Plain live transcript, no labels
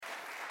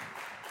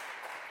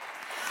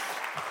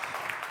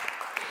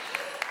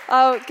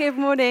Oh, good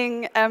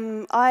morning.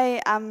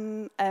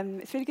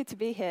 It's really good to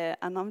be here,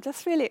 and I'm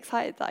just really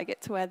excited that I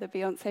get to wear the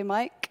Beyoncé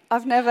mic.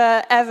 I've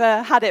never,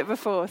 ever had it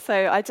before,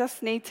 so I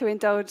just need to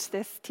indulge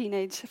this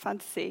teenage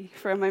fantasy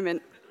for a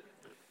moment.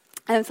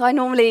 So I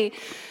normally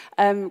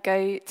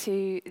go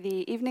to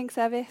the evening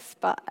service,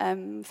 but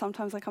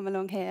sometimes I come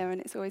along here,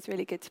 and it's always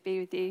really good to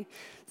be with you.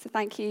 So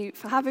thank you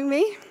for having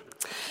me.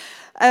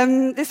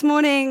 This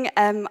morning,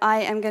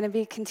 I am going to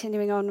be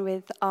continuing on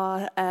with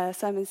our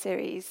sermon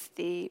series,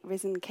 The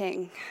Risen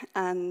King,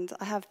 and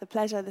I have the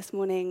pleasure this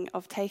morning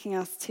of taking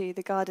us to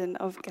the Garden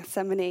of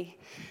Gethsemane,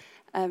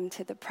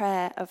 to the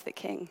prayer of the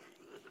King.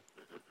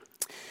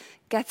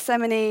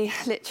 Gethsemane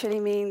literally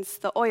means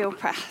the oil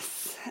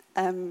press,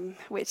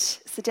 which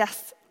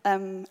suggests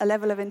a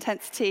level of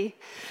intensity,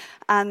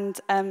 and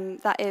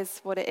that is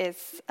what it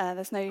is.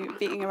 There's no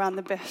beating around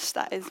the bush.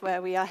 That is where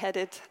we are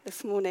headed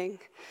this morning.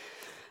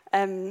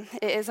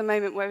 It is a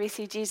moment where we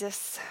see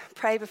Jesus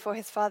pray before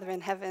his Father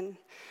in heaven,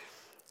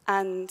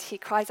 and he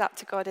cries out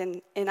to God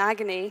in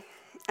agony,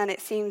 and it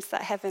seems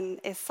that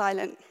heaven is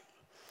silent.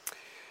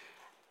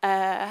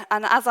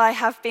 And as I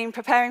have been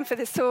preparing for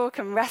this talk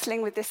and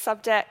wrestling with this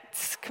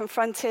subject,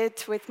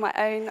 confronted with my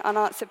own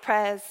unanswered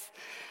prayers,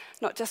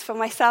 not just for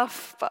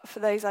myself, but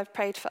for those I've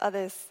prayed for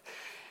others,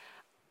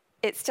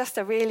 it's just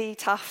a really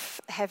tough,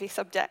 heavy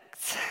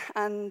subject,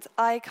 and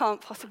I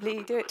can't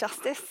possibly do it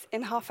justice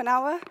in half an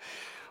hour.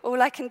 All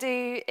I can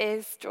do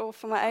is draw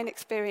from my own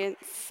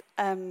experience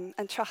and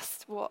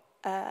trust what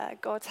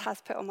God has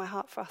put on my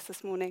heart for us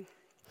this morning.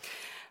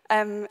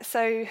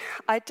 So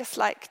I'd just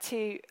like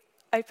to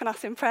open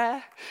us in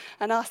prayer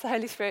and ask the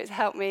Holy Spirit to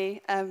help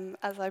me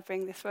as I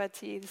bring this word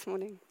to you this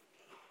morning.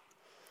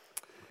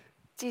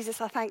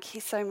 Jesus, I thank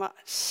you so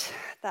much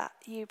that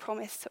you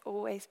promise to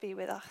always be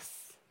with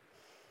us.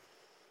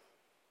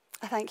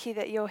 I thank you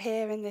that you're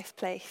here in this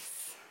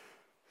place,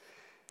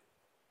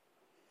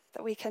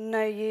 that we can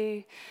know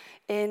you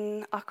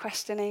in our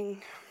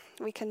questioning,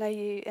 we can know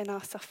you in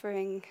our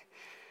suffering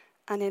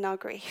and in our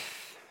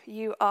grief.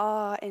 You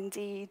are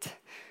indeed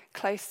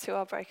close to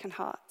our broken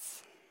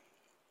hearts.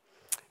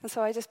 And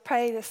so I just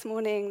pray this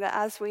morning that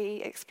as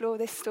we explore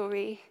this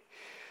story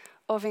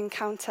of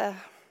encounter,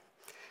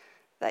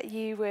 that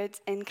you would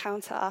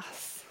encounter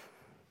us,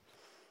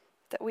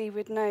 that we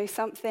would know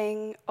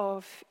something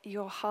of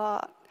your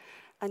heart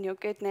and your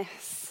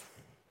goodness,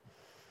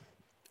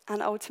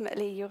 and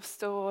ultimately your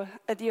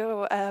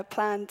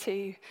plan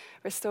to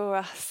restore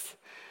us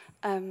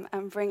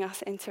and bring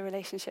us into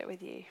relationship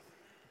with you.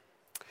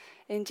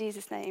 In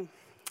Jesus' name,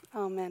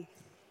 amen.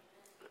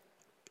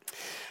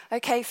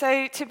 Okay,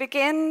 so to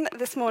begin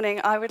this morning,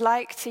 I would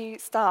like to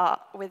start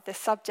with the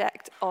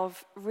subject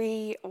of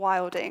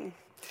rewilding.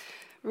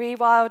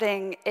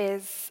 Rewilding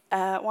is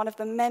one of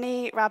the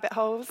many rabbit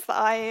holes that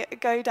I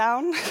go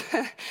down,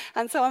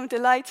 and so I'm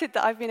delighted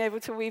that I've been able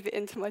to weave it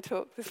into my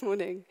talk this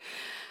morning.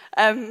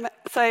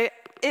 So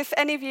if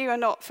any of you are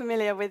not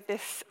familiar with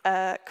this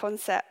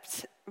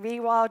concept,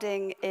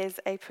 rewilding is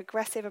a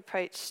progressive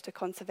approach to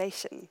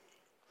conservation.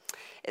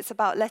 It's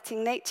about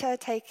letting nature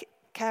take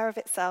care of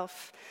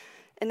itself,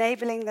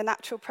 enabling the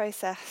natural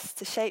process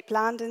to shape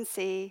land and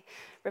sea,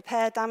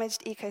 repair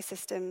damaged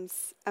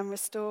ecosystems, and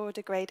restore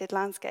degraded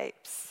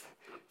landscapes.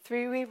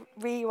 Through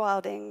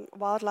rewilding,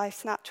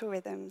 wildlife's natural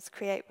rhythms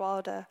create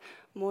wilder,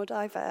 more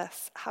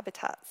diverse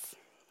habitats.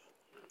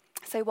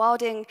 So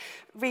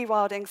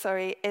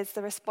rewilding, is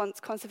the response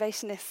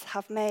conservationists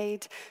have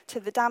made to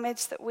the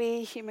damage that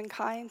we,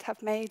 humankind,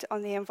 have made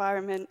on the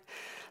environment,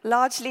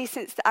 largely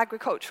since the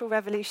agricultural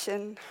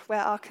revolution,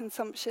 where our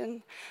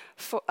consumption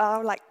for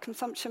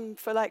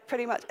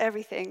pretty much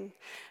everything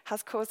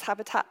has caused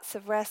habitats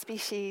of rare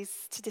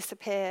species to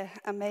disappear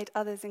and made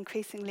others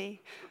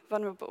increasingly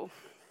vulnerable.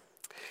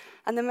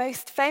 And the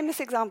most famous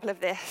example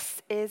of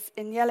this is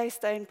in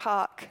Yellowstone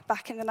Park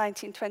back in the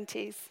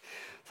 1920s.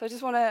 So I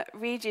just want to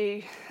read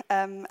you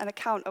an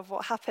account of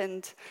what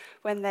happened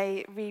when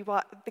they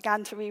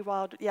began to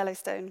rewild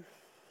Yellowstone.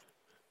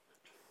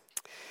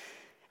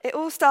 It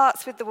all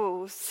starts with the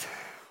wolves.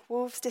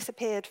 Wolves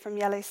disappeared from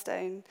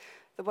Yellowstone,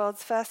 the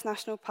world's first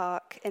national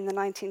park, in the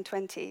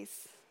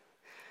 1920s.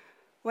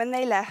 When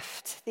they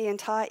left, the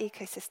entire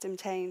ecosystem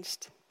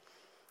changed.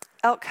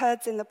 Elk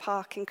herds in the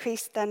park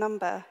increased their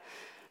number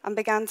and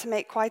began to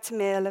make quite a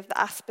meal of the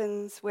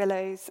aspens,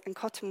 willows, and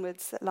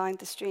cottonwoods that lined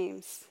the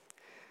streams.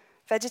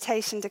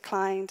 Vegetation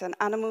declined, and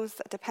animals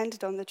that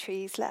depended on the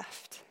trees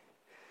left.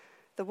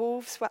 The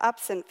wolves were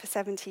absent for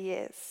 70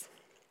 years.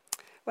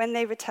 When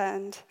they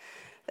returned,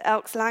 the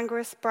elk's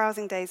languorous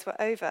browsing days were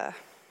over.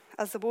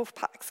 As the wolf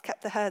packs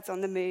kept the herds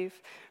on the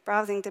move,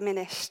 browsing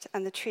diminished,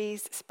 and the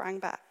trees sprang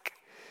back.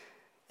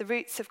 The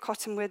roots of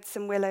cottonwoods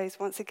and willows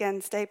once again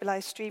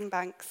stabilized stream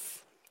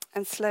banks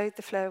and slowed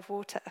the flow of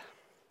water.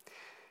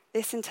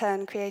 This, in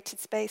turn,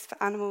 created space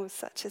for animals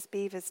such as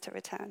beavers to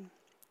return.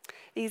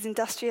 These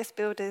industrious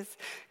builders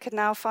could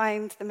now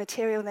find the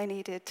material they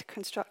needed to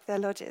construct their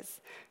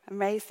lodges and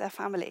raise their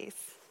families.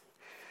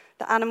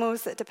 The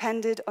animals that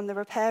depended on the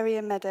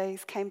riparian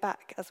meadows came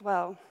back as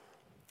well.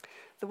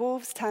 the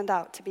wolves turned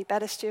out to be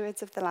better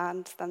stewards of the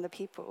land than the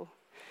people,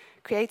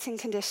 creating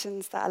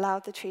conditions that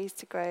allowed the trees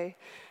to grow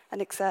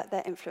and exert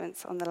their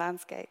influence on the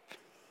landscape.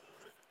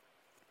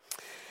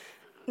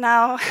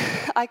 Now,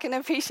 I can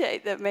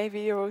appreciate that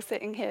maybe you're all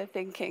sitting here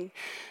thinking,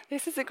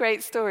 this is a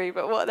great story,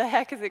 but what the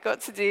heck has it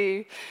got to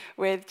do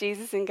with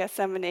Jesus in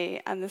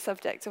Gethsemane and the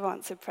subject of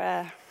unanswered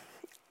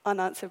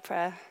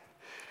prayer?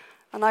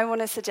 And I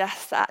want to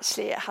suggest that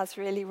actually it has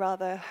really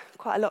rather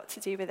quite a lot to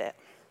do with it.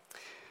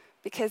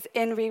 Because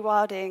in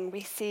rewilding,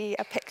 we see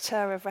a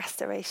picture of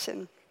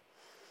restoration.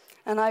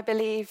 And I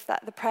believe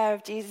that the prayer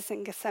of Jesus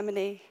in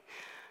Gethsemane,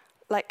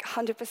 like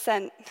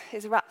 100%,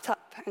 is wrapped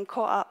up and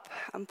caught up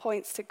and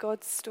points to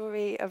God's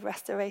story of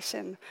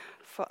restoration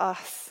for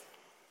us.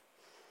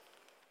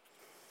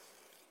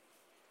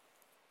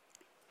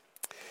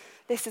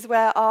 This is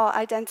where our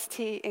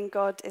identity in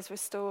God is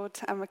restored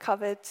and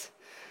recovered,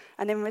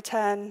 and in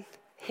return,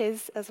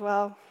 his as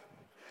well.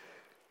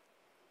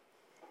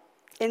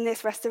 In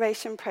this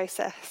restoration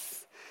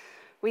process,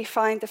 we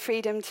find the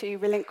freedom to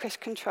relinquish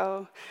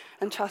control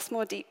and trust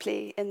more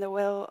deeply in the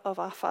will of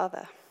our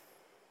Father.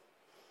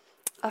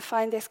 I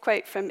find this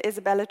quote from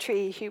Isabella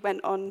Tree, who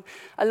went on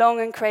a long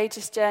and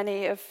courageous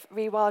journey of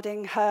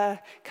rewilding her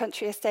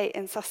country estate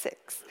in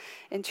Sussex,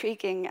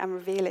 intriguing and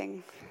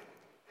revealing.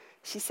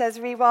 She says,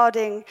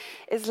 rewilding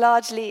is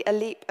largely a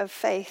leap of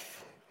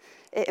faith.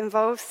 It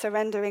involves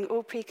surrendering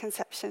all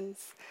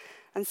preconceptions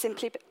and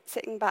simply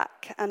sitting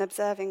back and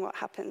observing what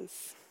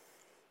happens.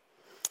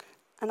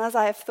 And as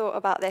I have thought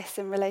about this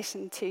in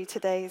relation to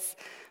today's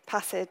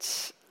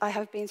passage, I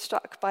have been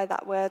struck by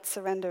that word,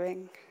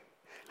 surrendering.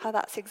 How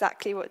that's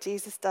exactly what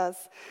Jesus does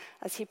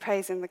as he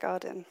prays in the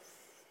garden.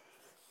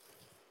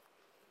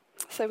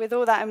 So with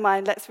all that in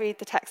mind, let's read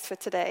the text for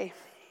today.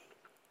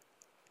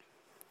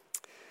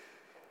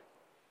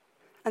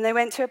 And they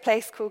went to a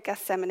place called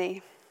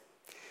Gethsemane,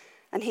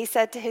 and he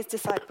said to his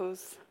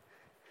disciples,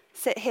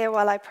 "Sit here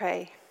while I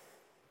pray."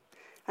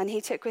 And he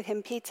took with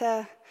him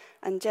Peter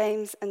and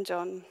James and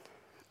John,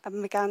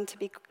 and began to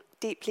be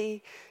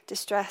deeply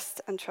distressed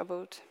and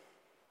troubled.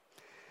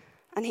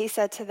 And he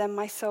said to them,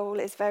 "My soul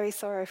is very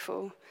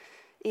sorrowful,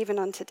 even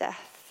unto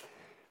death.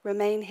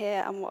 Remain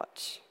here and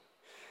watch."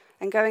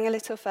 And going a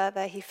little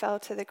further, he fell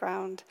to the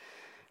ground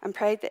and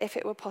prayed that if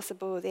it were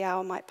possible, the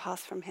hour might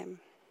pass from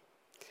him.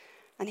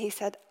 And he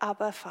said,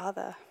 "Abba,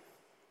 Father,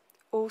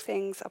 all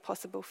things are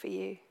possible for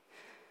you.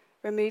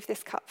 Remove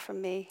this cup from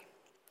me,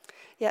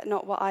 yet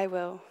not what I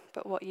will,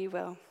 but what you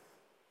will."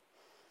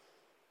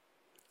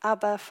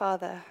 Abba,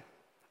 Father,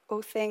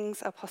 all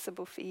things are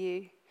possible for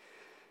you.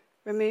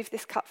 Remove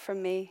this cup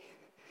from me,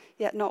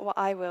 yet not what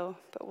I will,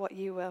 but what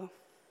you will.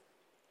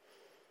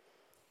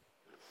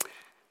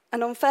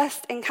 And on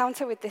first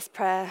encounter with this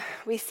prayer,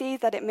 we see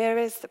that it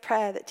mirrors the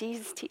prayer that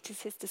Jesus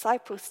teaches his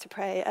disciples to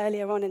pray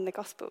earlier on in the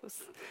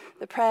Gospels,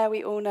 the prayer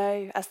we all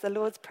know as the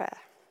Lord's Prayer.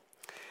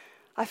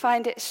 I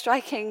find it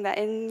striking that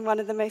in one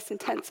of the most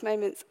intense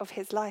moments of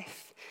his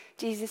life,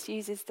 Jesus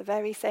uses the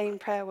very same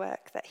prayer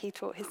work that he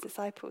taught his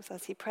disciples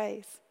as he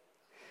prays.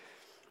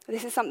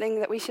 This is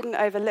something that we shouldn't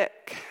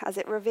overlook, as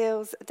it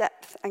reveals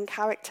depth and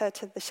character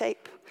to the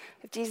shape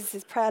of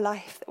Jesus' prayer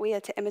life that we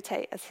are to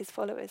imitate as his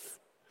followers.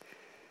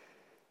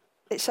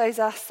 It shows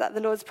us that the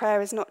Lord's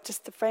Prayer is not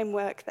just the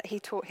framework that he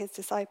taught his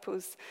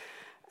disciples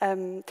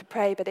to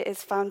pray, but it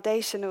is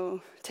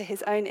foundational to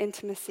his own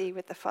intimacy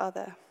with the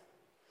Father.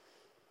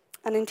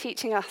 And in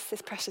teaching us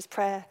this precious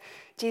prayer,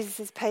 Jesus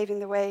is paving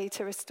the way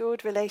to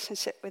restored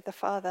relationship with the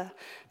Father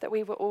that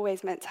we were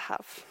always meant to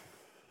have.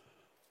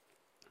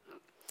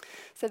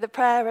 So the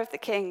prayer of the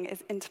King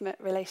is intimate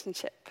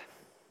relationship.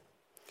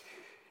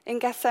 In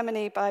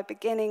Gethsemane, by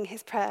beginning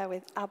his prayer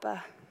with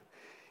Abba,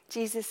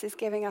 Jesus is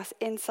giving us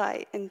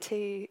insight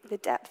into the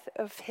depth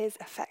of his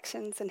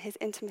affections and his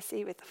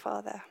intimacy with the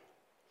Father.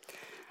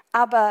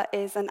 Abba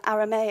is an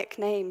Aramaic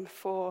name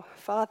for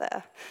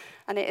father,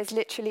 and it is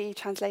literally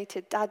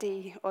translated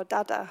daddy or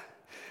dada.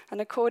 And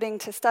according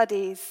to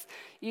studies,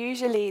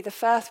 usually the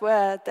first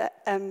word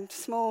that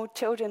small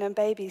children and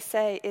babies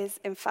say is,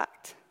 in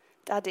fact,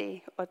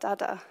 daddy or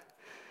dada.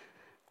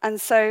 And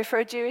so for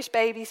a Jewish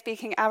baby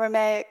speaking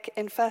Aramaic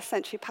in first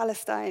century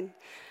Palestine,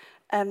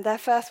 their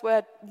first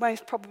word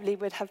most probably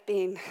would have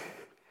been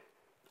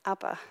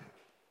Abba.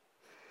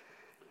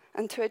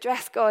 And to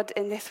address God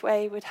in this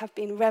way would have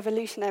been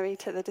revolutionary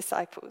to the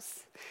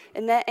disciples.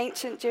 In their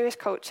ancient Jewish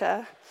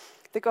culture,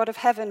 the God of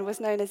heaven was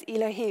known as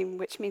Elohim,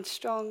 which means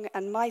strong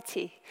and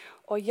mighty,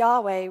 or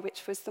Yahweh,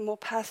 which was the more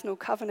personal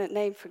covenant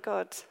name for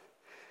God.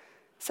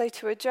 So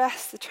to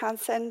address the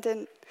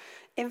transcendent,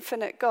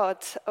 infinite God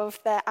of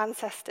their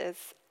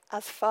ancestors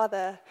as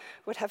Father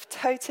would have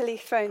totally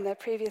thrown their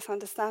previous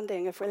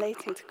understanding of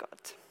relating to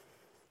God.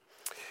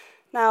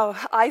 Now,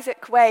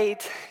 Isaac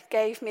Wade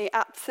gave me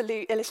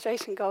absolute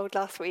illustration gold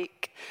last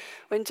week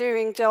when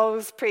during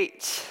Joel's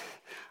preach,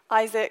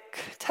 Isaac,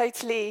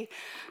 totally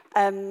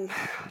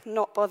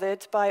not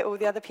bothered by all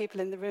the other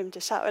people in the room,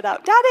 just shouted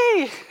out,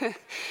 "Daddy!"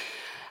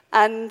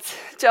 And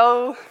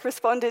Joel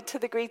responded to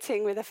the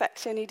greeting with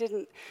affection. He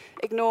didn't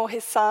ignore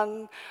his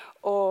son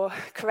or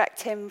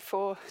correct him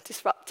for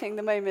disrupting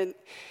the moment.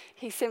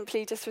 He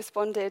simply just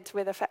responded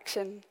with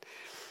affection.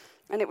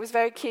 And it was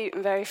very cute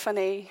and very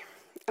funny.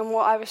 And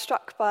what I was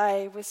struck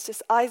by was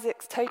just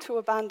Isaac's total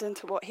abandon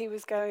to what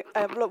was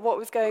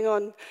going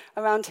on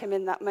around him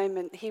in that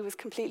moment. He was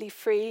completely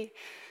free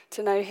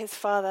to know his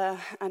father,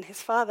 and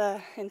his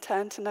father, in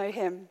turn, to know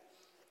him.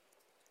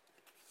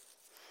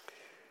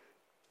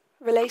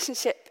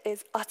 Relationship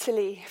is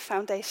utterly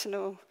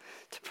foundational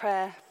to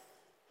prayer.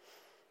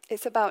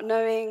 It's about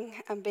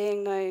knowing and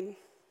being known.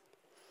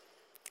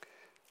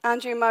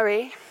 Andrew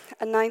Murray,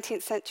 a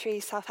 19th century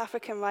South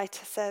African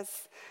writer,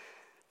 says,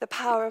 "The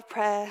power of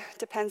prayer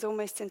depends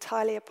almost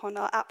entirely upon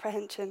our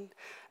apprehension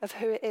of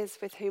who it is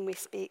with whom we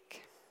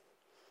speak."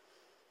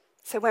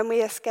 So when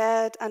we are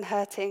scared and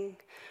hurting,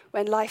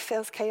 when life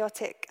feels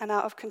chaotic and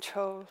out of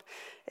control,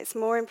 it's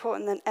more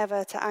important than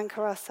ever to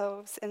anchor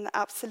ourselves in the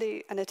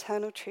absolute and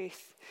eternal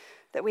truth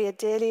that we are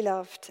dearly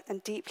loved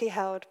and deeply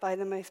held by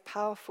the most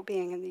powerful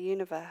being in the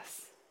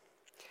universe.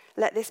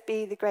 Let this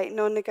be the great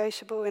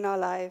non-negotiable in our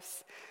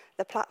lives,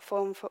 the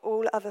platform for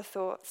all other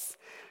thoughts,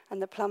 and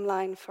the plumb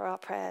line for our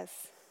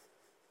prayers.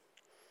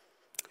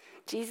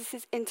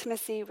 Jesus'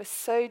 intimacy was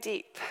so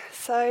deep,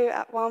 so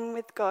at one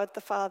with God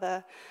the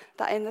Father,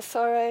 that in the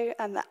sorrow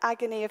and the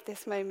agony of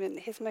this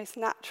moment, his most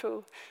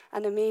natural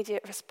and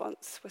immediate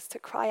response was to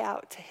cry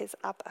out to his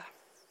Abba.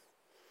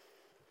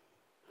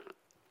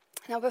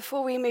 Now,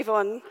 before we move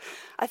on,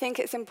 I think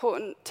it's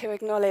important to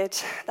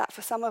acknowledge that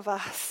for some of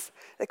us,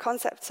 the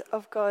concept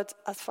of God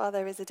as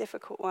Father is a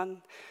difficult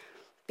one,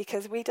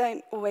 because we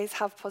don't always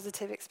have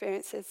positive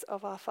experiences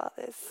of our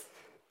fathers.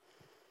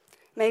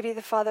 Maybe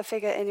the father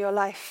figure in your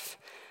life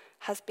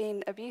has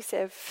been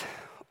abusive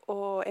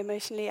or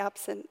emotionally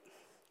absent.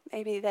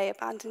 Maybe they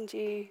abandoned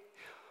you,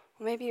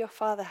 or maybe your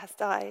father has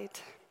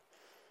died.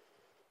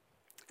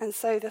 And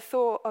so the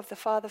thought of the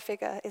father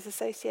figure is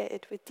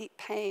associated with deep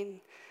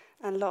pain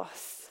and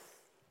loss.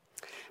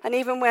 And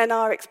even when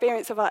our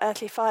experience of our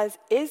earthly fathers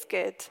is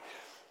good,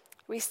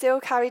 we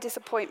still carry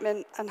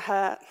disappointment and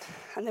hurt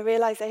and the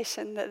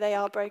realization that they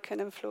are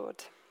broken and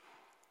flawed.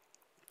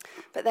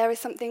 But there is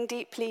something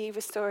deeply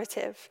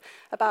restorative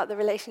about the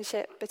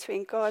relationship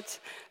between God,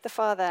 the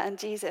Father, and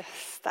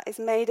Jesus that is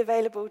made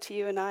available to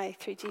you and I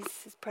through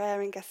Jesus'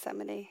 prayer in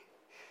Gethsemane.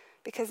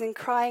 Because in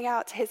crying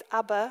out to his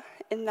Abba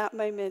in that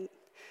moment,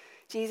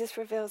 Jesus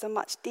reveals a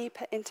much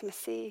deeper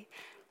intimacy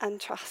and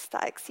trust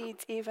that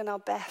exceeds even our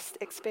best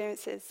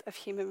experiences of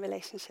human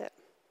relationship.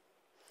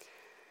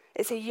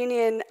 It's a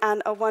union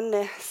and a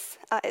oneness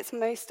at its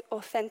most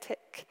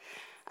authentic,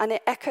 and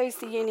it echoes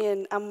the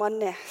union and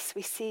oneness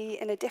we see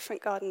in a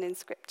different garden in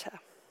Scripture,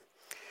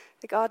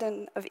 the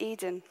Garden of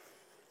Eden.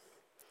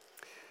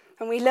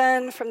 And we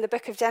learn from the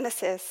book of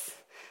Genesis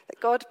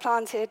that God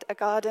planted a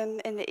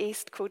garden in the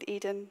east called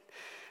Eden,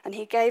 and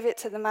he gave it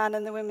to the man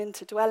and the woman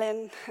to dwell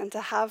in and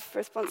to have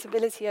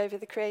responsibility over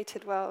the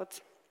created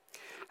world.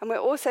 And we're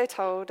also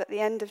told at the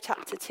end of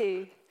chapter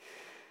 2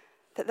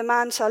 that the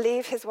man shall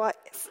leave his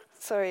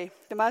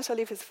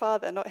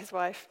father, not his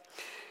wife.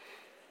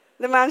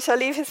 The man shall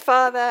leave his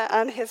father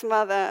and his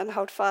mother and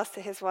hold fast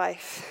to his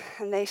wife,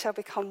 and they shall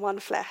become one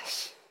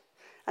flesh.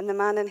 And the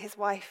man and his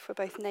wife were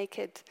both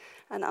naked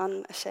and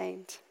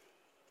unashamed.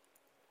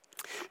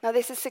 Now,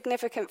 this is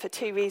significant for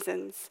two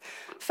reasons.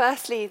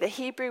 Firstly, the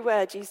Hebrew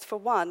word used for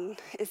one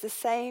is the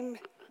same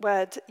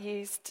word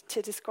used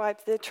to describe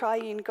the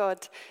triune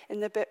God in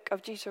the book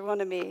of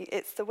Deuteronomy.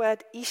 It's the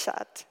word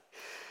Ishad.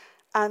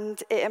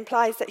 And it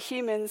implies that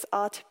humans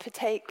are to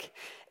partake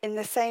in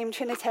the same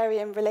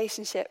Trinitarian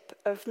relationship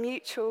of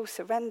mutual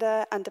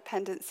surrender and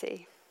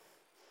dependency.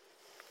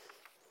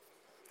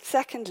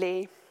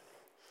 Secondly,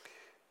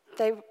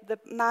 the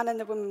man and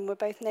the woman were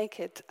both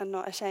naked and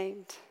not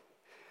ashamed.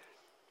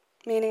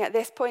 Meaning at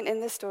this point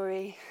in the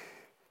story,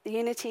 the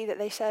unity that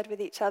they shared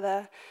with each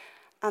other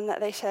and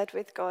that they shared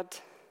with God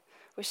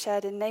was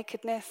shared in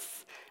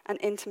nakedness and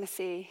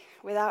intimacy,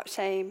 without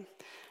shame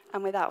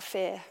and without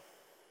fear.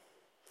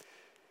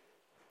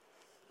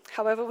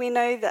 However, we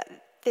know that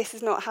this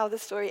is not how the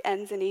story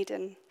ends in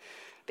Eden,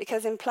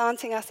 because in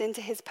planting us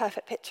into his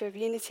perfect picture of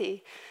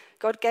unity,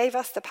 God gave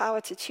us the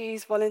power to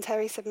choose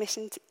voluntary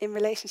submission in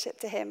relationship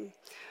to him,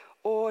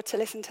 or to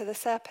listen to the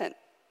serpent,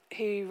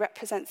 who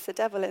represents the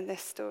devil in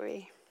this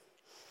story.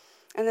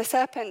 And the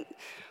serpent,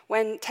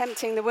 when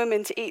tempting the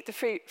woman to eat the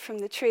fruit from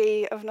the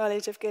tree of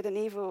knowledge of good and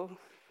evil,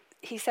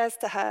 he says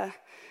to her,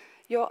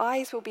 "Your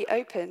eyes will be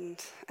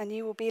opened, and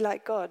you will be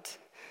like God,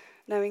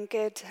 knowing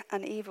good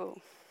and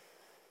evil."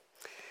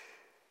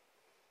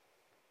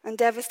 And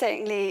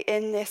devastatingly,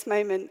 in this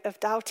moment of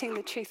doubting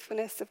the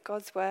truthfulness of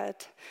God's word,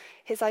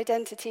 his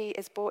identity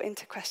is brought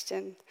into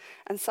question,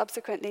 and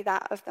subsequently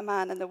that of the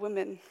man and the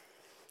woman.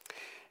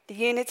 The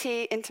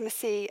unity,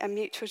 intimacy, and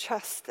mutual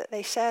trust that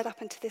they shared up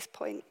until this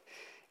point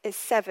is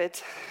severed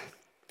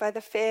by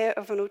the fear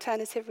of an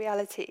alternative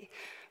reality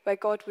where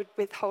God would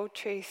withhold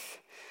truth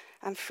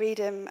and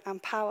freedom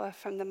and power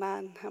from the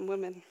man and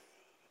woman.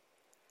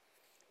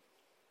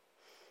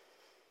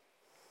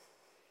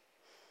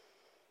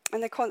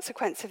 And the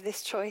consequence of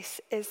this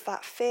choice is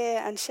that fear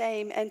and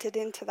shame entered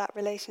into that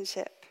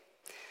relationship.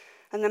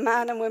 And the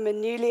man and woman,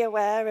 newly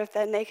aware of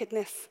their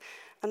nakedness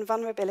and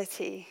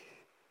vulnerability,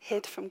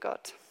 hid from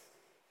God.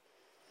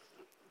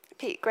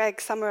 Pete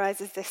Greig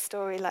summarizes this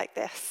story like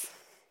this.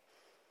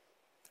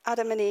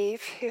 Adam and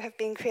Eve, who have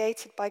been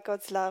created by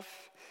God's love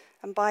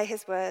and by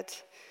his word,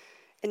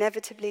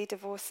 inevitably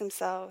divorce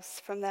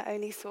themselves from their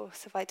only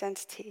source of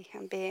identity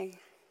and being.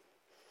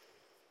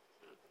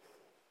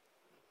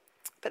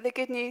 But the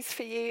good news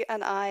for you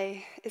and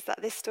I is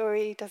that this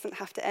story doesn't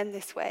have to end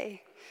this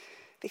way,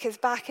 because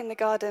back in the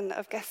Garden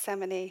of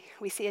Gethsemane,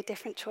 we see a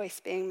different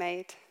choice being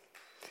made.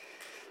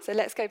 So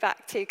let's go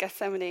back to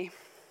Gethsemane.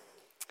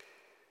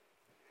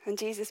 And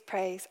Jesus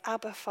prays,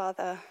 Abba,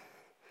 Father,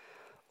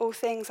 all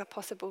things are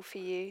possible for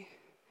you.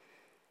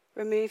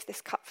 Remove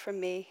this cup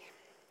from me,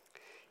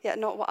 yet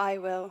not what I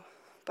will,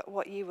 but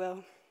what you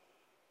will.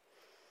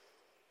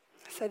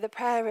 So the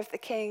prayer of the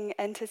King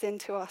enters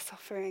into our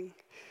suffering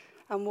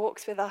and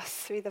walks with us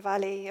through the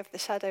valley of the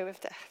shadow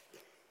of death.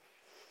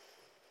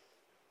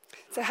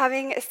 So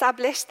having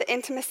established the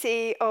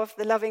intimacy of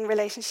the loving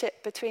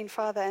relationship between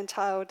father and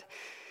child,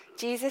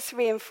 Jesus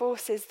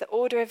reinforces the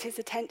order of his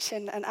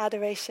attention and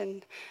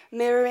adoration,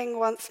 mirroring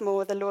once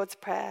more the Lord's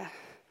Prayer,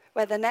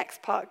 where the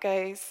next part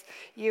goes,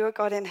 you are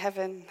God in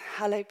heaven,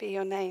 hallowed be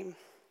your name.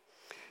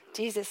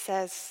 Jesus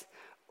says,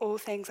 all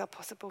things are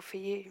possible for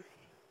you.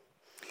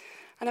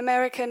 An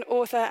American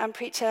author and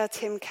preacher,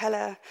 Tim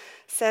Keller,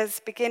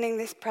 says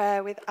beginning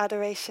prayer with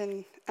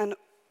adoration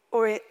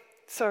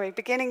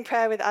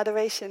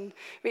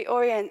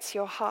reorients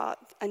your heart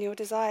and your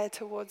desire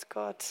towards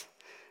God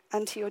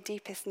and to your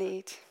deepest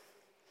need,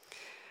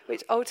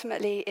 which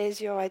ultimately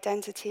is your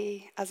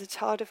identity as a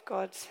child of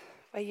God,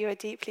 where you are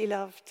deeply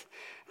loved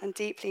and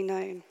deeply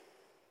known.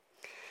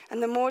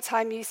 And the more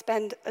time you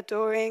spend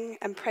adoring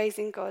and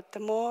praising God, the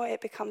more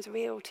it becomes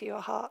real to your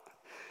heart.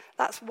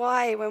 That's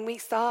why when we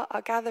start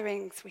our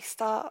gatherings, we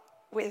start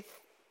with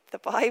the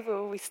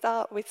Bible, we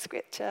start with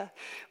Scripture,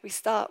 we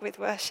start with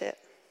worship.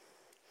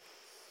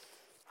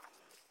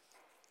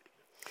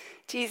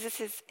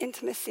 Jesus'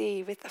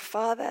 intimacy with the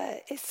Father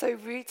is so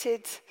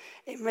rooted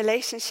in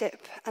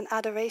relationship and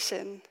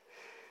adoration.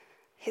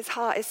 His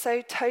heart is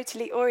so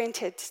totally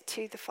oriented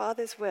to the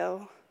Father's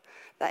will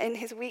that in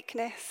his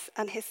weakness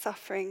and his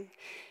suffering,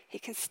 he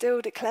can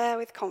still declare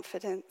with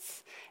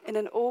confidence in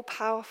an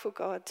all-powerful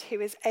God who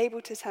is able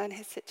to turn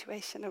his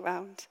situation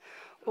around.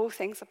 All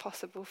things are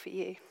possible for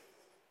you.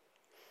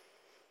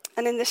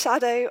 And in the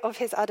shadow of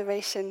his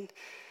adoration,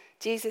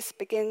 Jesus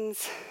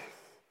brings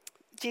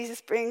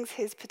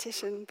his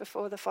petition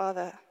before the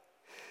Father.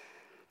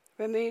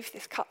 Remove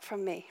this cup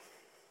from me.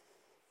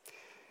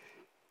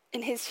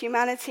 In his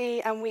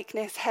humanity and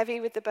weakness, heavy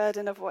with the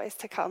burden of what is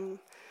to come,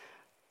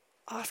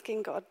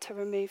 asking God to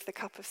remove the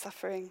cup of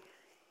suffering.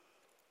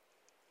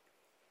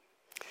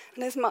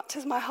 And as much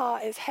as my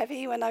heart is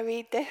heavy when I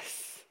read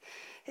this,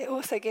 it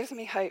also gives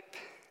me hope.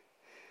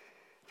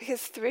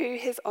 Because through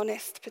his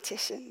honest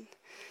petition,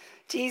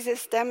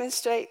 Jesus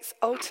demonstrates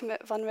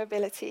ultimate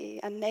vulnerability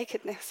and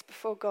nakedness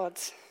before God.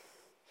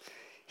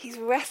 He's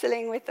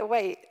wrestling with the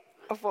weight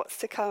of what's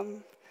to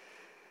come.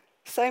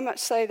 So much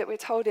so that we're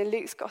told in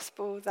Luke's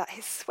gospel that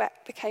his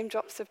sweat became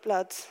drops of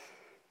blood.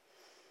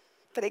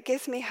 But it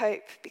gives me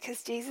hope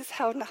because Jesus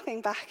held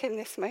nothing back in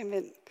this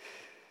moment.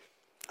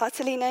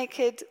 Utterly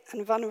naked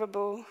and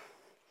vulnerable,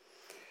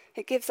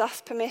 it gives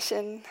us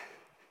permission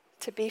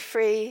to be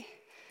free,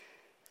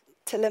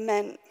 to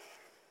lament,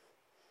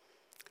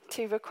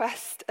 to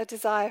request a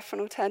desire for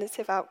an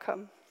alternative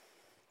outcome.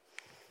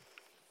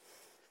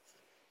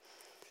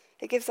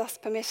 It gives us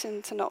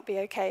permission to not be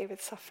okay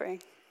with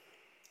suffering.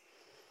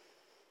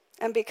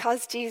 And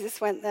because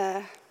Jesus went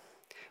there,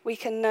 we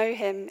can know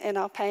him in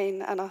our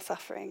pain and our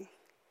suffering.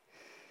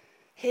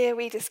 Here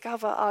we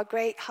discover our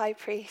great high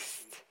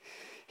priest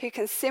who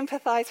can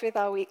sympathize with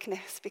our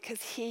weakness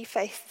because he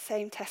faced the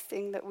same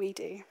testing that we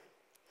do.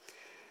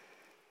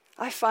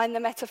 I find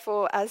the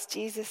metaphor as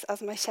Jesus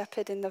as my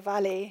shepherd in the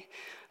valley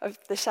of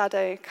the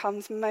shadow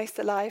comes most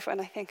alive when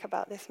I think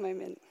about this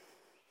moment.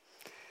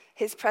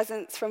 His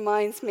presence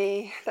reminds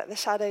me that the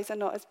shadows are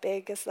not as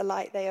big as the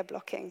light they are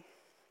blocking.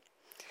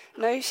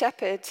 No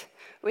shepherd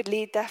would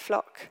lead their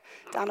flock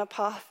down a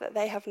path that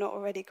they have not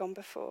already gone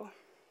before.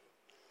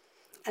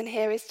 And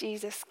here is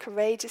Jesus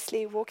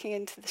courageously walking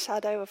into the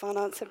shadow of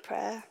unanswered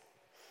prayer,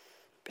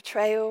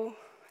 betrayal,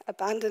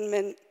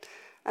 abandonment,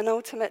 and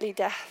ultimately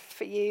death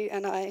for you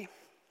and I.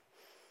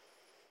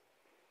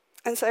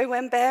 And so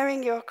when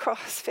bearing your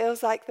cross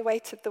feels like the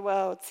weight of the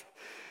world,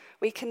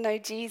 we can know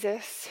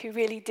Jesus, who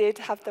really did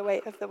have the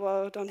weight of the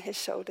world on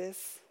his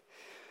shoulders,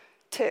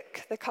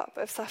 took the cup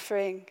of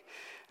suffering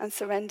and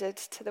surrendered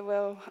to the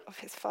will of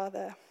his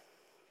Father.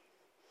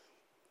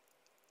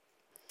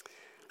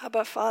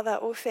 Abba, Father,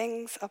 all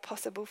things are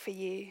possible for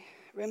you.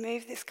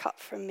 Remove this cup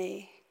from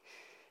me,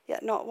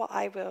 yet not what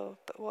I will,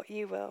 but what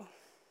you will.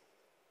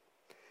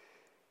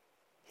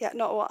 Yet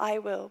not what I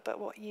will,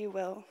 but what you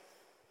will.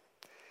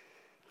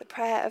 The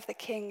prayer of the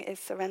King is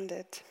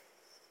surrendered.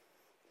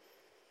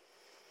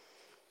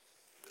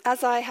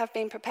 As I have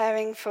been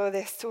preparing for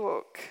this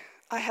talk,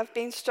 I have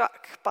been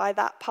struck by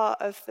that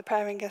part of the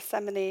prayer in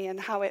Gethsemane and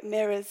how it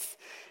mirrors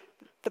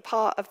the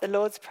part of the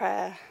Lord's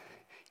Prayer,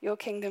 your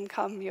kingdom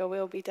come, your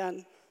will be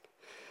done.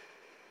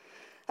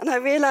 And I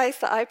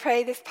realized that I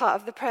pray this part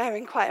of the prayer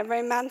in quite a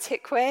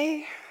romantic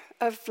way,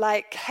 of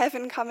like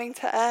heaven coming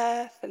to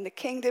earth and the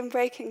kingdom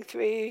breaking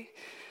through.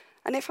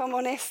 And if I'm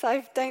honest,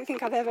 I don't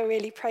think I've ever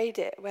really prayed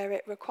it where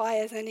it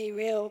requires any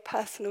real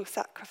personal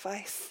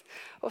sacrifice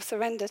or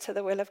surrender to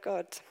the will of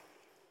God.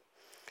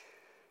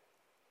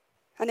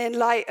 And in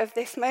light of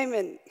this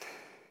moment,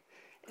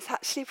 it's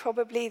actually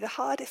probably the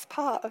hardest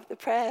part of the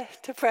prayer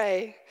to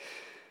pray,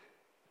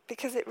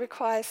 because it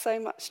requires so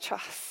much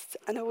trust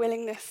and a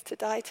willingness to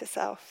die to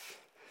self,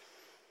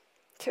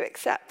 to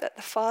accept that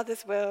the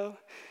Father's will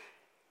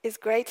is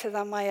greater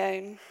than my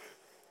own,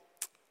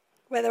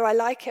 whether I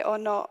like it or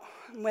not,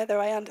 and whether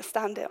I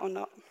understand it or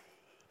not.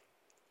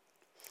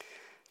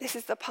 This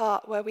is the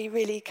part where we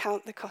really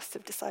count the cost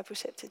of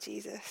discipleship to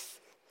Jesus,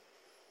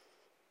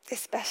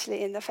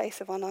 especially in the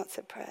face of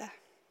unanswered prayer.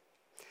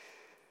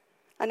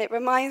 And it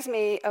reminds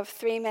me of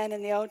 3 men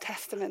in the Old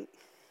Testament,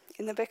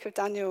 in the book of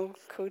Daniel,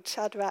 called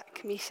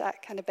Shadrach,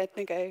 Meshach, and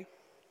Abednego.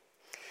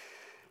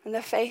 And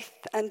the faith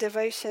and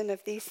devotion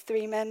of these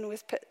 3 men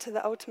was put to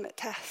the ultimate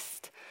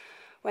test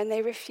when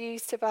they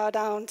refused to bow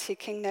down to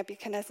King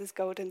Nebuchadnezzar's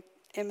golden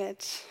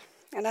image.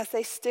 And as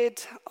they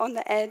stood on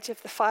the edge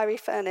of the fiery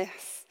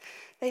furnace,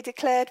 they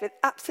declared with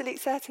absolute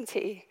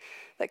certainty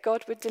that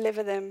God would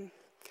deliver them.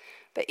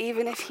 But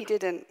even if he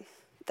didn't,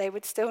 they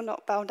would still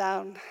not bow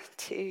down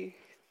to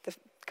the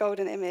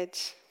golden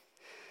image.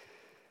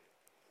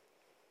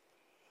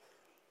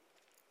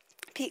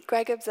 Pete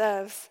Greig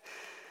observes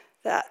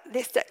that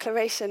this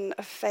declaration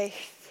of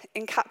faith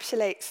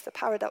encapsulates the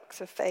paradox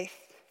of faith,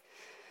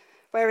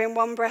 where in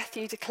one breath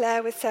you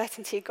declare with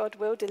certainty God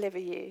will deliver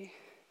you,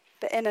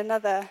 but in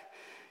another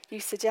you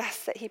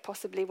suggest that he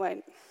possibly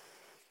won't.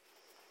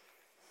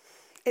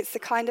 It's the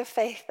kind of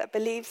faith that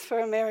believes for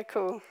a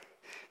miracle,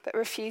 but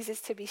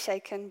refuses to be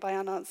shaken by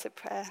unanswered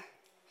prayer.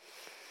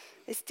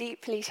 It's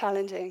deeply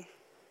challenging.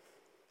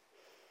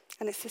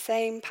 And it's the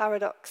same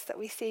paradox that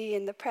we see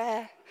in the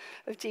prayer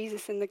of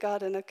Jesus in the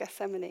Garden of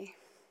Gethsemane.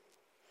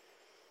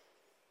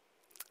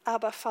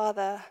 Abba,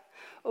 Father,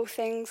 all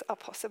things are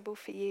possible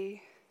for you.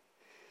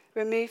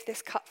 Remove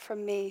this cup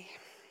from me,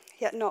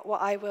 yet not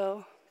what I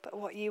will, but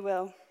what you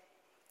will.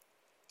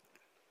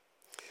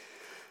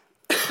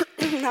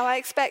 Now, I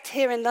expect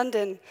here in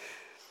London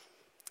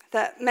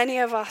that many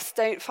of us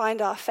don't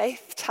find our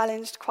faith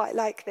challenged quite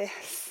like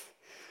this.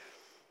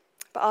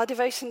 But our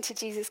devotion to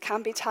Jesus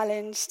can be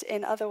challenged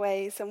in other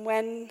ways, and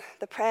when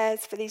the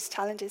prayers for these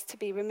challenges to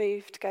be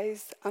removed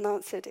goes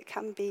unanswered, it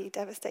can be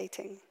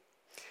devastating.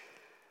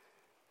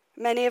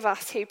 Many of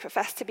us who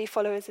profess to be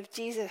followers of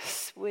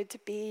Jesus would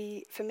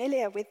be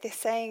familiar with this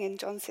saying in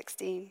John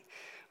 16,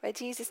 where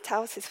Jesus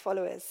tells his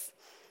followers,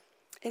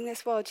 "In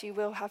this world you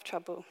will have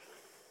trouble,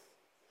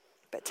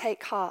 but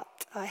take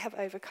heart, I have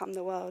overcome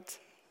the world."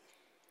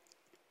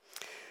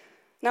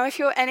 Now, if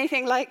you're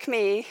anything like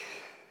me,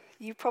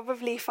 you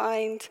probably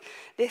find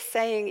this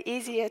saying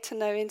easier to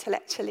know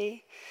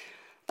intellectually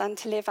than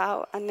to live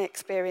out and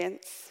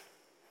experience.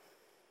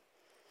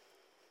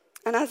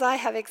 And as I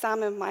have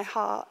examined my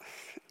heart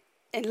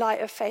in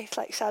light of faith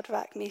like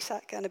Shadrach,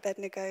 Meshach, and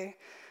Abednego,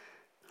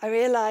 I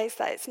realize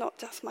that it's not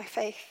just my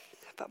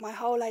faith, but my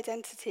whole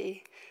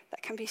identity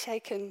that can be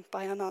shaken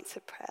by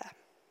unanswered prayer.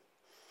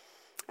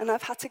 And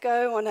I've had to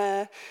go on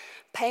a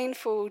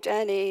painful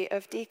journey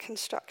of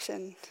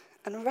deconstruction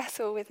and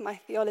wrestle with my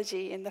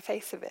theology in the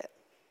face of it.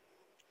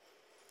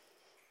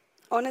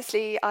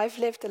 Honestly, I've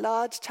lived a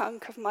large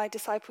chunk of my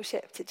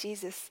discipleship to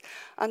Jesus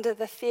under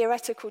the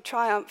theoretical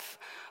triumph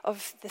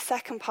of the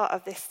second part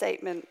of this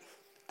statement,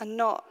 and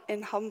not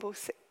in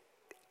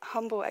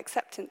humble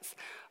acceptance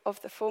of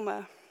the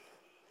former.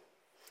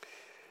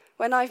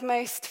 When I've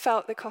most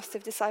felt the cost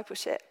of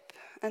discipleship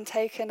and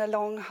taken a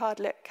long,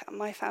 hard look at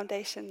my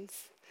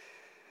foundations,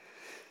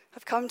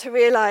 I've come to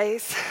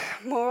realize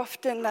more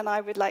often than I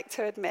would like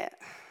to admit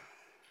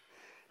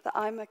that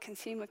I'm a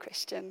consumer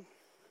Christian,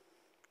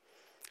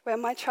 where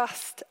my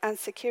trust and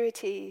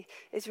security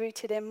is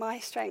rooted in my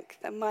strength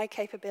and my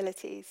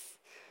capabilities,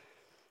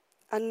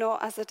 and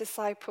not as a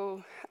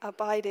disciple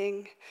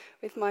abiding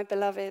with my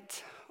beloved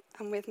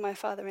and with my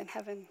Father in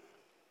heaven.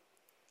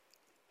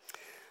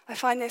 I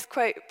find this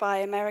quote by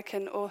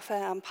American author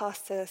and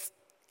pastor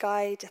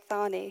Guy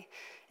Jethani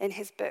in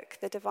his book,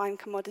 The Divine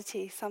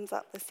Commodity, sums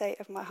up the state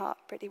of my heart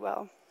pretty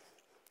well.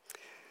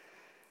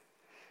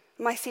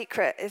 My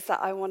secret is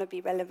that I want to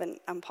be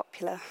relevant and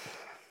popular.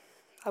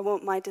 I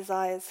want my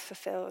desires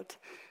fulfilled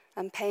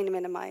and pain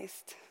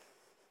minimized.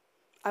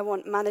 I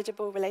want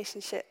manageable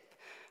relationship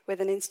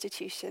with an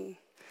institution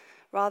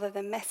rather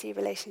than messy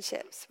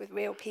relationships with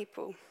real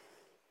people.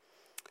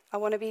 I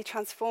want to be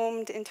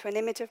transformed into an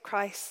image of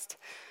Christ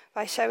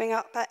by showing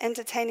up at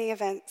entertaining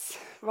events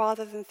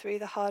rather than through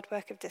the hard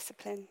work of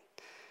discipline.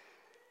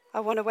 I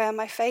want to wear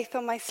my faith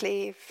on my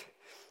sleeve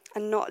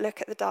and not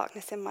look at the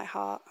darkness in my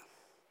heart.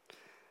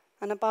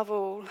 And above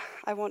all,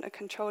 I want a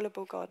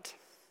controllable God.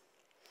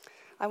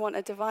 I want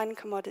a divine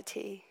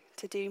commodity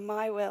to do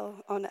my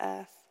will on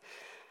earth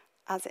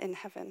as in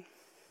heaven.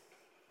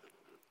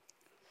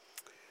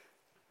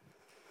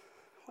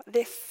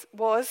 This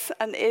was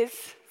and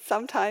is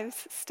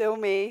sometimes still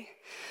me,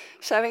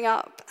 showing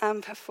up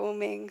and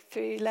performing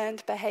through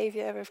learned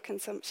behavior of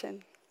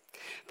consumption,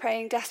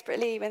 praying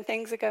desperately when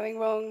things are going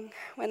wrong,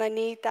 when I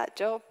need that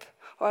job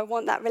or I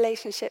want that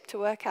relationship to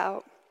work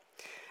out,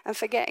 and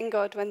forgetting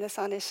God when the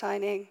sun is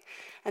shining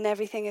and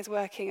everything is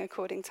working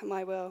according to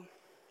my will.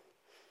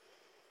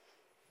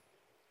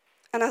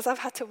 And as I've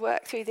had to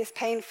work through this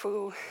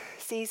painful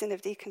season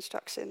of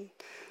deconstruction,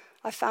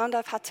 I found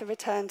I've had to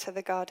return to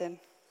the garden,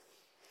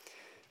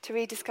 to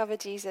rediscover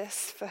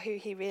Jesus for who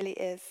he really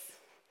is,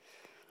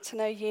 to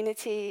know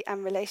unity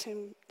and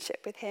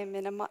relationship with him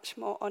in a much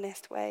more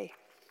honest way.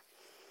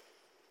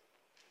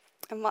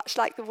 And much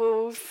like the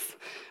wolves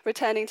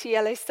returning to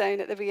Yellowstone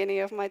at the beginning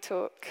of my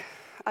talk,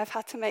 I've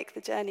had to make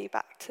the journey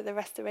back to the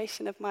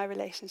restoration of my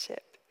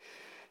relationship,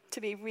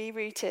 to be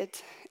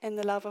rerouted in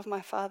the love of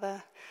my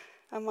Father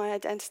and my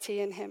identity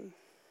in him.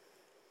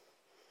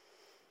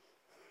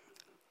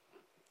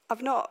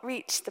 I've not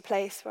reached the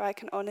place where I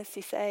can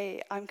honestly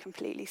say I'm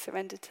completely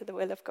surrendered to the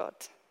will of God.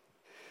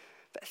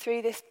 But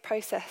through this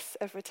process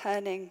of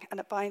returning and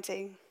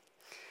abiding,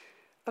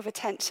 of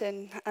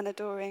attention and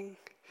adoring,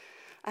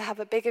 I have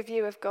a bigger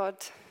view of God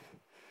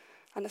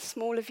and a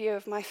smaller view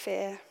of my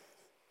fear.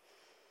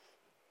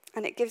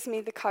 And it gives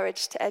me the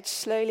courage to edge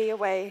slowly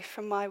away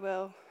from my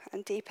will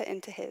and deeper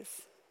into his.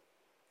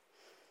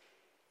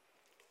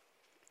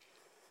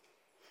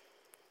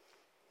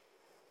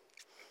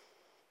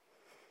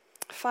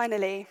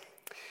 Finally,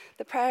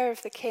 the prayer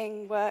of the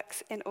King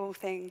works in all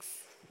things.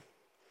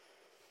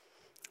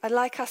 I'd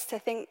like us to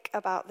think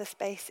about the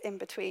space in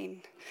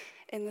between,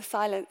 in the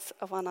silence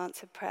of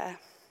unanswered prayer.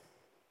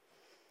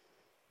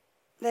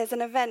 There's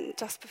an event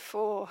just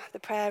before the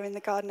prayer in the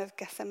Garden of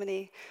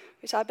Gethsemane,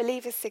 which I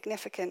believe is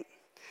significant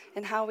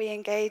in how we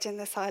engage in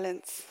the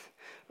silence,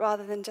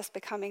 rather than just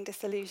becoming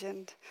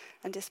disillusioned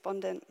and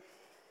despondent.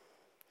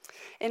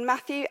 In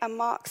Matthew and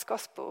Mark's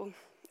Gospel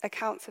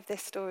accounts of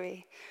this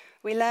story,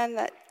 we learn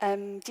that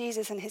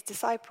Jesus and his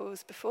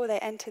disciples, before they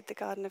entered the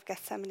Garden of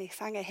Gethsemane,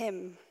 sang a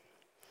hymn.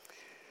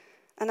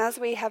 And as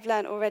we have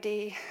learned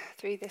already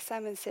through this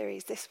sermon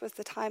series, this was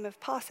the time of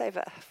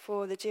Passover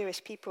for the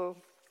Jewish people,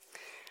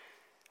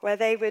 where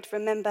they would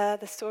remember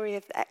the story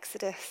of the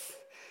Exodus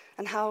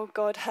and how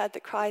God heard the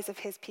cries of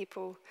his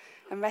people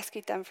and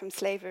rescued them from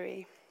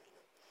slavery.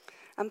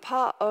 And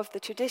part of the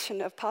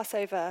tradition of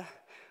Passover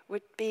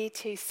would be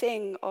to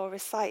sing or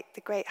recite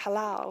the great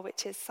Hallel,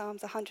 which is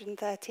Psalms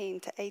 113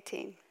 to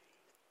 18.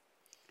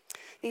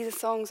 These are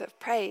songs of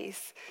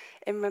praise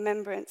in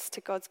remembrance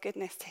to God's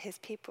goodness to his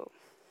people.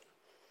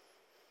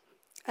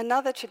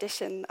 Another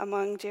tradition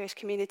among Jewish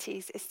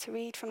communities is to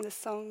read from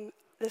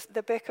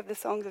the book of the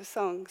Songs of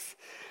Songs,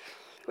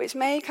 which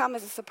may come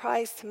as a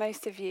surprise to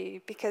most of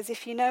you, because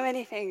if you know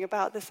anything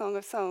about the Song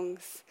of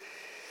Songs,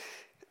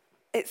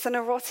 it's an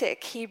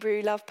erotic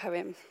Hebrew love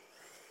poem.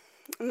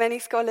 Many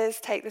scholars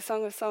take the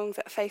Song of Songs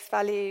at face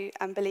value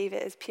and believe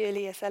it is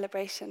purely a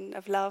celebration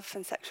of love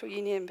and sexual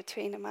union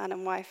between a man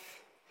and wife.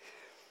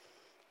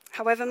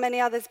 However, many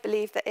others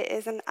believe that it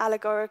is an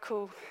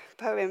allegorical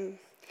poem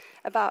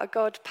about a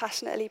God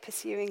passionately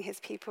pursuing his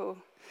people.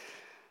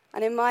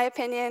 And in my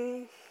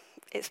opinion,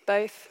 it's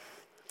both.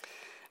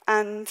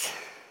 And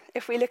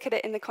if we look at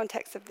it in the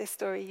context of this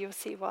story, you'll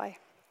see why.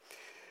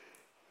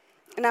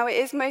 Now, it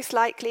is most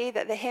likely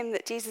that the hymn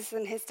that Jesus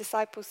and his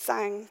disciples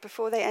sang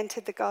before they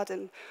entered the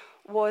garden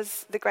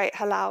was the great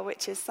Hallel,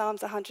 which is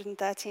Psalms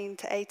 113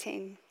 to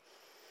 18.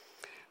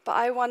 But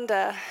I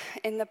wonder,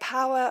 in the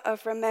power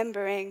of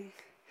remembering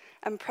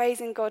and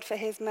praising God for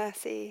his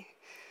mercy,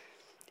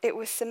 it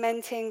was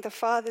cementing the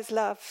Father's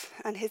love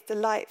and his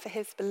delight for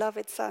his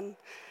beloved Son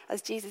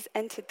as Jesus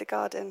entered the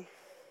garden.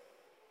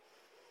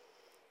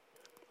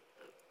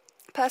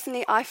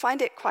 Personally, I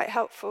find it quite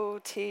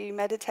helpful to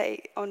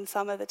meditate on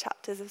some of the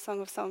chapters of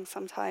Song of Songs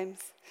sometimes.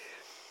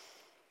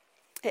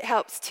 It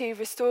helps to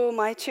restore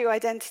my true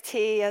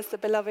identity as the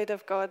beloved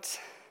of God,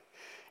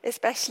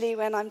 especially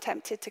when I'm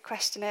tempted to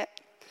question it,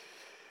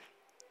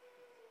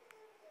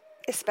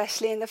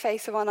 especially in the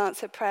face of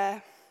unanswered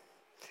prayer.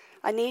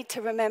 I need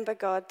to remember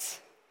God.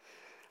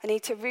 I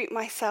need to root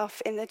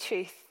myself in the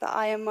truth that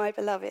I am my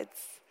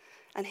beloved's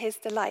and his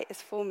delight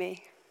is for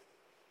me.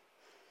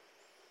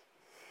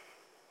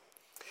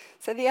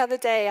 So the other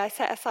day, I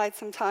set aside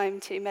some time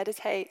to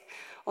meditate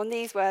on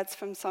these words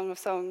from Song of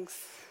Songs.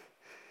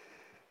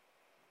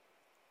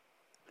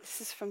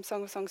 This is from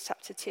Song of Songs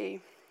chapter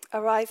 2.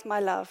 Arise, my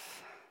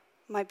love,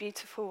 my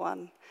beautiful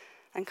one,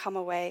 and come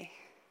away.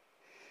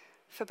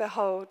 For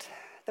behold,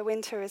 the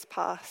winter is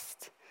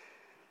past,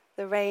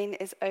 the rain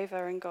is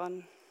over and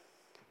gone.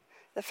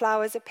 The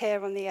flowers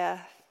appear on the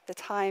earth, the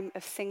time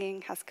of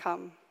singing has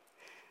come.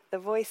 The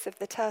voice of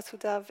the turtle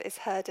dove is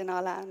heard in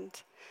our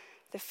land.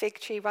 The fig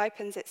tree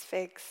ripens its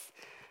figs,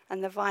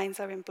 and the vines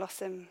are in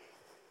blossom.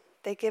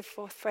 They give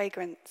forth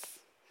fragrance.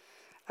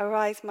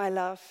 Arise, my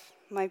love,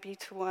 my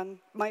beautiful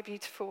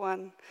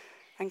one,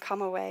 and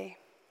come away.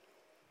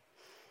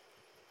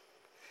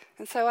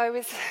 And so I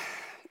was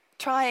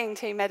trying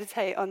to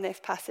meditate on this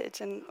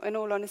passage, and in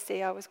all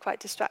honesty, I was quite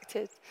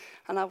distracted,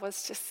 and I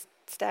was just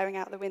staring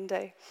out the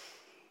window.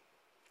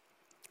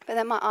 But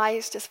then my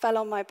eyes just fell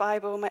on my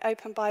Bible, my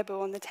open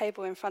Bible on the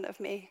table in front of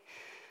me,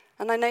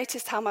 and I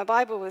noticed how my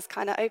Bible was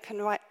kind of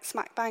open right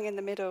smack bang in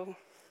the middle.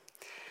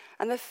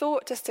 And the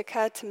thought just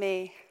occurred to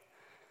me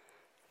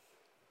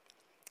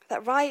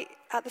that right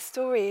at the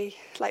story,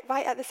 like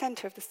right at the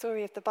center of the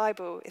story of the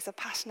Bible, is a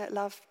passionate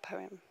love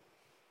poem.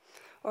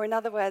 Or in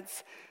other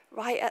words,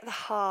 right at the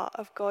heart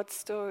of God's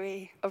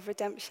story of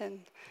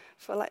redemption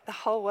for like the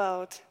whole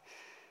world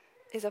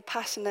is a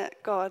passionate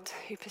God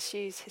who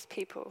pursues his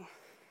people.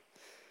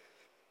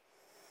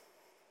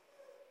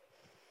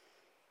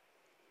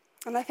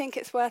 And I think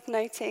it's worth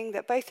noting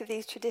that both of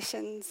these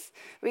traditions,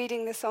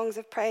 reading the songs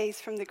of praise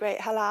from the great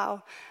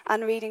Hallel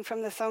and reading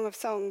from the Song of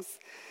Songs,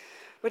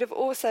 would have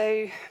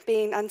also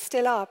been and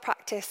still are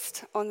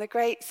practiced on the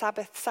great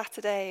Sabbath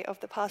Saturday of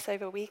the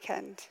Passover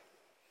weekend.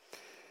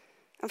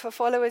 And for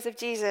followers of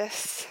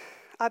Jesus,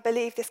 I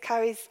believe this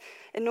carries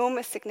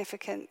enormous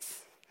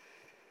significance.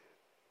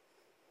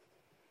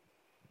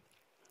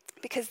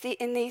 Because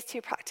in these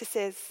two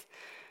practices,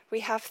 we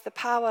have the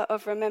power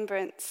of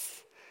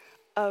remembrance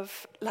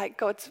of like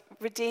God's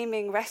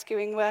redeeming,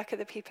 rescuing work of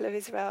the people of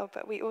Israel,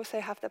 but we also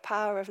have the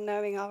power of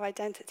knowing our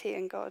identity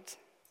in God.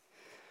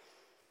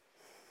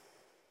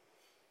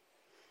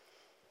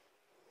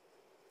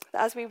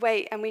 That as we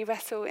wait and we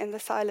wrestle in the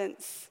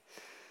silence,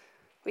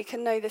 we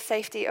can know the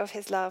safety of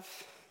his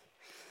love,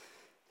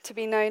 to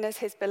be known as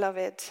his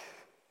beloved,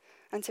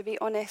 and to be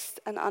honest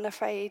and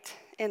unafraid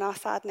in our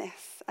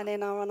sadness and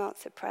in our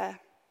unanswered prayer.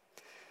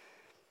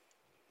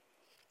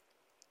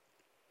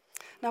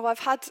 Now, I've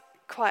had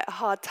quite a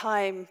hard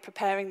time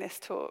preparing this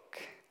talk.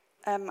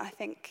 I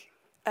think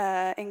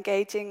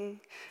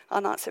engaging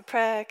unanswered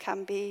prayer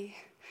can be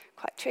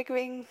quite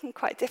triggering and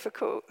quite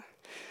difficult.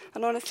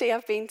 And honestly,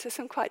 I've been to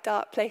some quite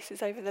dark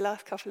places over the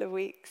last couple of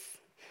weeks.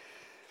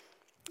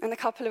 And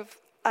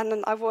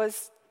I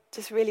was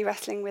just really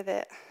wrestling with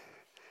it.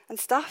 And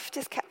stuff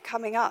just kept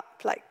coming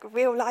up, like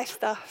real life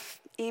stuff,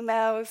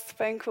 emails,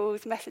 phone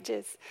calls,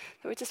 messages,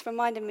 that were just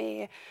reminding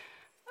me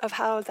of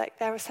how like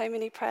there are so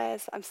many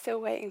prayers I'm still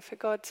waiting for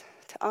God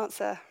to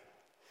answer.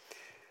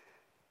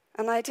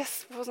 And I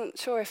just wasn't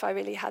sure if I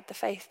really had the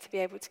faith to be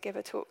able to give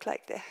a talk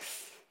like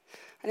this.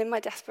 And in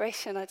my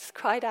desperation, I just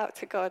cried out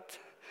to God.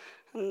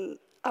 And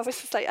I was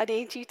just like, I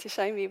need you to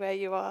show me where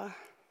you are.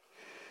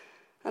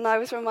 And I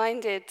was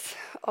reminded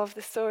of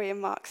the story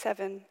in Mark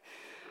 7,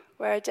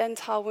 where a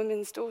Gentile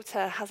woman's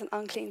daughter has an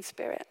unclean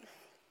spirit.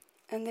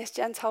 And this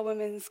Gentile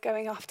woman's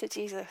going after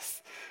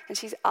Jesus. And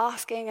she's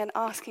asking and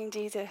asking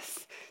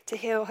Jesus to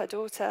heal her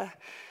daughter.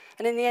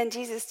 And in the end,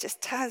 Jesus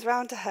just turns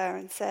around to her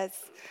and says,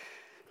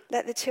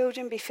 "Let the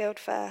children be filled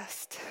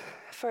first,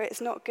 for it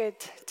is not good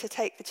to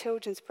take the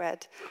children's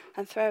bread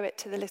and throw it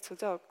to the little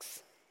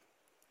dogs."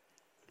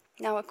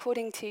 Now,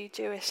 according to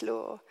Jewish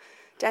law,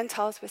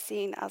 Gentiles were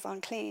seen as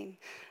unclean.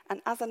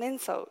 And as an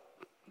insult,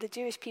 the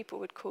Jewish people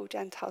would call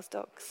Gentiles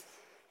dogs.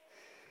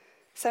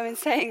 So in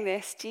saying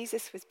this,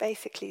 Jesus was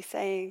basically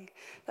saying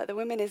that the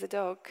woman is a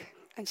dog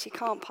and she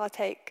can't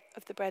partake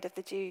of the bread of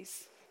the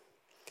Jews.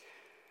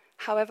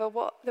 However,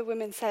 what the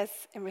woman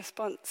says in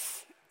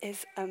response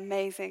is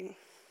amazing,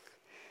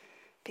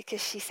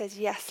 because she says,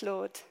 "Yes,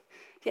 Lord,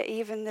 yet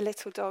even the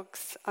little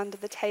dogs under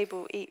the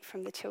table eat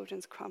from the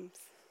children's crumbs."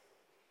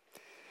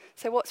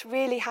 So what's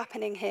really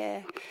happening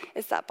here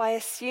is that by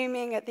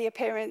assuming at the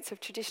appearance of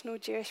traditional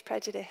Jewish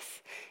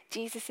prejudice,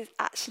 Jesus is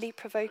actually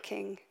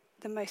provoking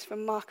the most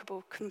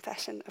remarkable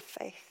confession of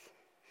faith.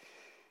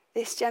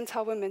 This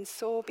Gentile woman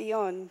saw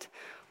beyond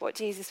what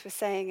Jesus was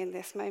saying in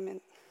this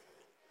moment.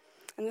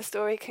 And the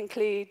story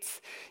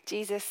concludes,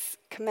 Jesus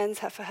commends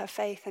her for her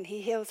faith and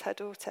he heals her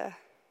daughter.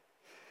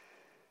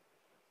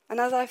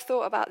 And as I've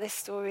thought about this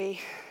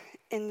story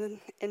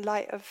in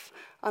light of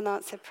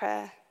unanswered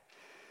prayer,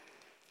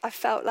 I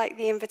felt like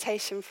the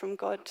invitation from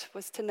God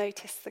was to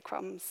notice the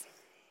crumbs,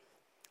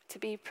 to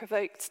be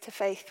provoked to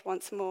faith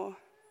once more,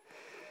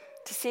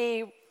 to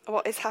see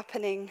what is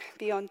happening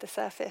beyond the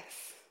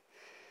surface,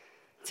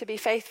 to be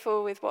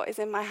faithful with what is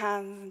in my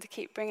hands and to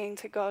keep bringing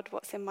to God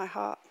what's in my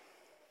heart.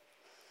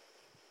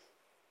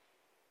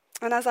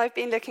 And as I've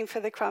been looking for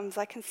the crumbs,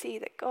 I can see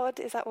that God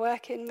is at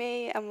work in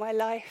me and my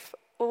life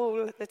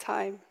all the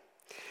time.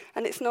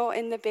 And it's not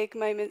in the big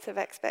moments of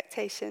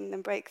expectation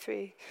and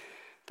breakthrough,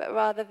 but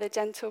rather the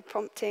gentle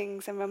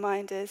promptings and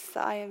reminders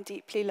that I am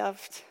deeply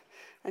loved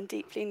and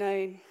deeply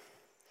known.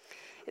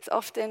 It's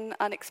often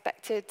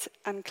unexpected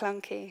and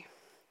clunky.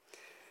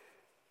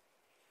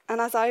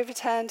 And as I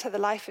return to the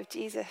life of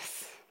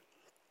Jesus,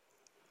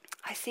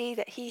 I see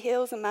that he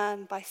heals a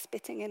man by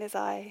spitting in his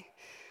eye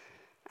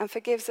and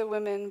forgives a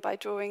woman by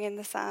drawing in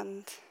the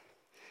sand.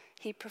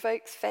 He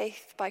provokes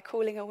faith by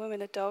calling a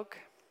woman a dog,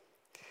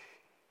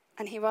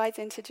 and he rides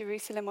into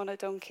Jerusalem on a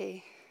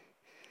donkey.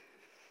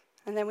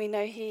 And then we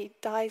know he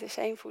dies a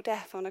shameful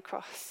death on a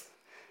cross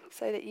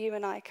so that you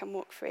and I can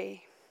walk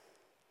free.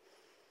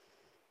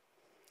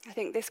 I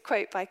think this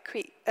quote by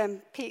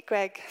Pete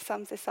Greig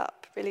sums this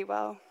up really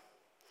well.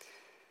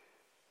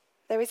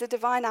 There is a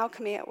divine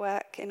alchemy at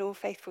work in all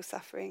faithful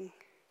suffering.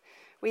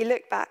 We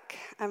look back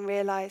and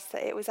realize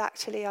that it was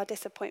actually our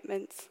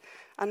disappointments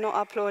and not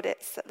our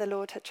plaudits that the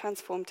Lord had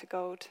transformed to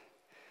gold.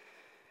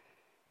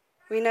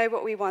 We know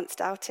what we once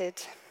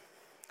doubted,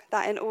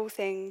 that in all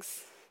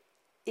things,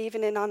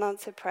 even in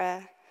unanswered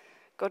prayer,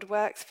 God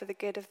works for the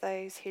good of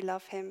those who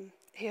love him,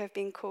 who have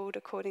been called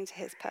according to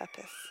his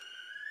purpose.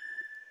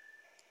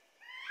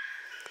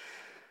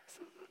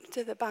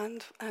 Do the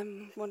band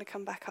want to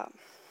come back up?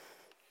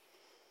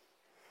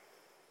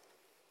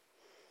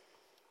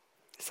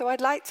 So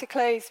I'd like to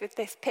close with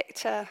this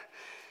picture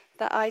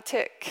that I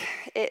took.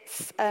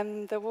 It's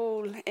the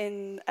wall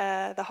in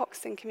the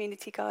Hoxton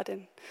Community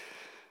Garden.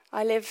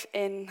 I live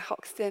in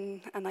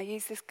Hoxton and I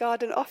use this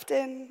garden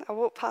often. I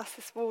walk past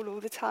this wall all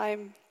the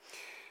time.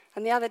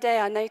 And the other day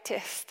I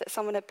noticed that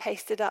someone had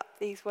pasted up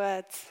these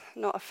words,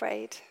 "Not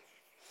afraid."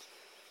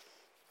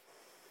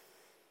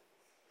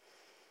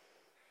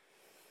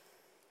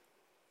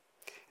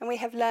 And we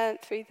have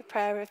learnt through the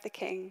prayer of the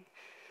King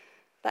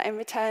that in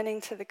returning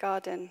to the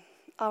garden,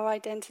 our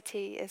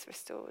identity is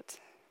restored.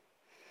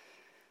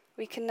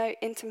 We can know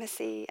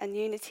intimacy and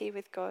unity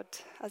with God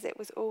as it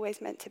was always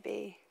meant to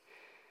be,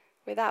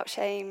 without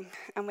shame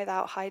and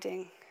without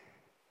hiding.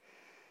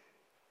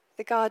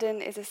 The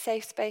garden is a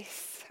safe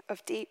space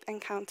of deep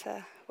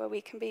encounter where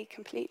we can be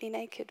completely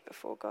naked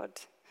before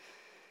God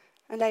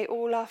and lay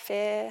all our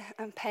fear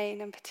and pain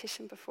and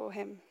petition before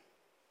him.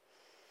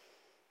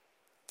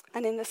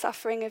 And in the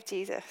suffering of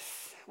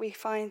Jesus, we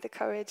find the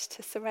courage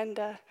to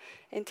surrender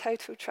in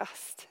total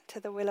trust to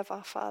the will of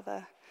our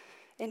Father,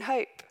 in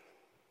hope,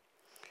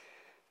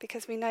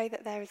 because we know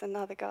that there is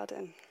another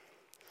garden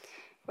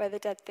where the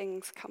dead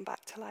things come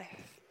back to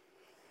life.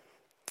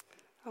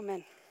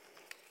 Amen.